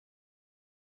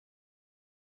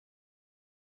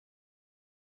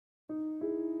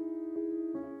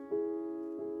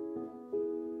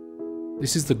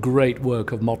This is the great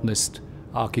work of modernist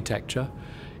architecture.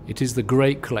 It is the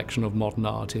great collection of modern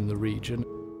art in the region.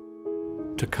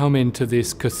 To come into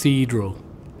this cathedral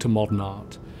to modern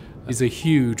art is a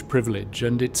huge privilege,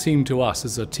 and it seemed to us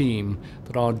as a team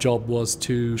that our job was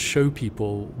to show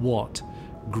people what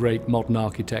great modern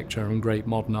architecture and great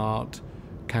modern art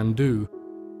can do.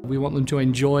 We want them to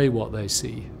enjoy what they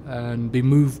see and be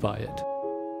moved by it.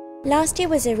 Last year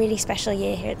was a really special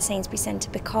year here at the Sainsbury Centre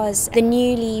because the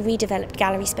newly redeveloped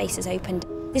gallery spaces opened.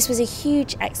 This was a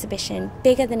huge exhibition,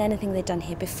 bigger than anything they'd done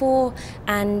here before,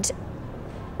 and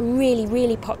really,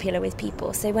 really popular with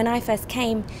people. So when I first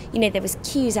came, there was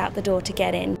queues out the door to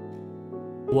get in.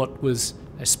 What was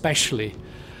especially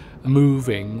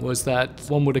moving was that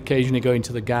one would occasionally go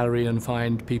into the gallery and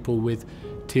find people with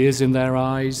tears in their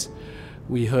eyes.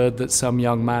 We heard that some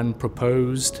young man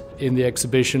proposed in the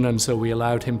exhibition, and so we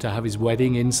allowed him to have his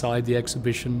wedding inside the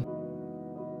exhibition.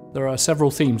 There are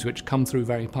several themes which come through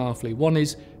very powerfully. One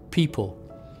is people.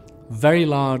 A very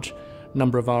large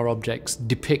number of our objects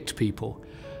depict people,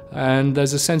 and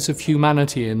there's a sense of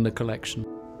humanity in the collection.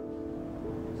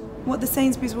 What the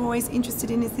Sainsburys were always interested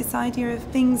in is this idea of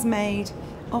things made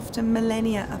often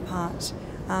millennia apart,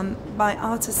 by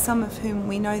artists, some of whom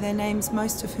we know their names,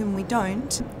 most of whom we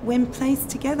don't, when placed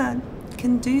together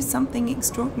can do something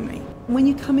extraordinary. When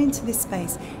you come into this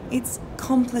space, it's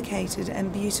complicated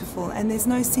and beautiful, and there's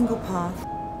no single path.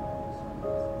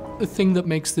 The thing that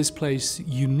makes this place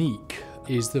unique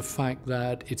is the fact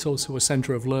that it's also a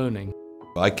centre of learning.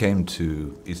 I came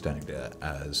to East Anglia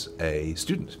as a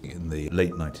student in the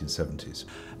late 1970s,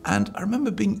 and I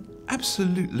remember being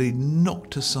absolutely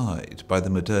knocked aside by the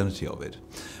modernity of it.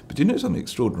 But you know something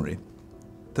extraordinary?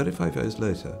 35 years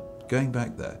later, going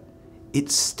back there,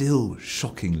 it's still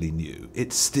shockingly new,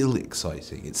 it's still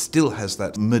exciting, it still has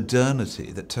that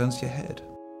modernity that turns your head.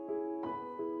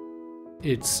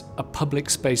 It's a public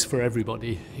space for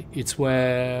everybody. It's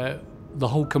where the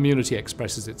whole community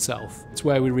expresses itself. It's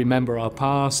where we remember our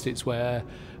past, it's where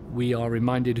we are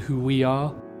reminded who we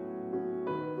are.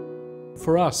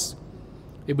 For us,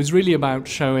 it was really about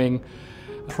showing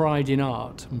pride in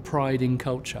art and pride in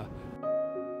culture.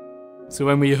 So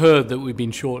when we heard that we'd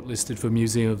been shortlisted for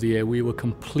Museum of the Year, we were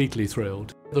completely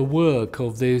thrilled. The work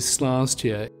of this last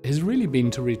year has really been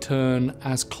to return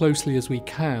as closely as we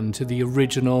can to the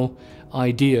original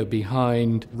idea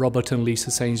behind Robert and Lisa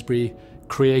Sainsbury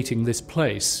creating this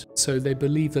place. So they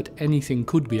believe that anything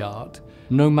could be art,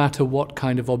 no matter what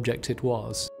kind of object it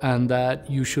was, and that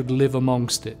you should live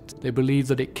amongst it. They believe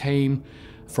that it came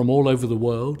from all over the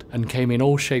world and came in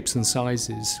all shapes and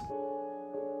sizes.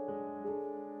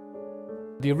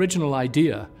 The original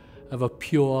idea of a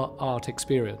pure art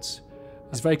experience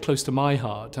is very close to my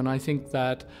heart, and I think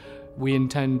that we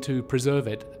intend to preserve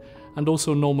it, and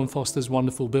also Norman Foster's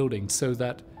wonderful building, so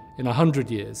that in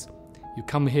 100 years, you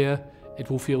come here, it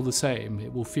will feel the same.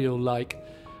 It will feel like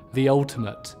the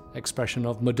ultimate expression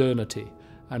of modernity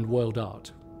and world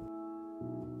art.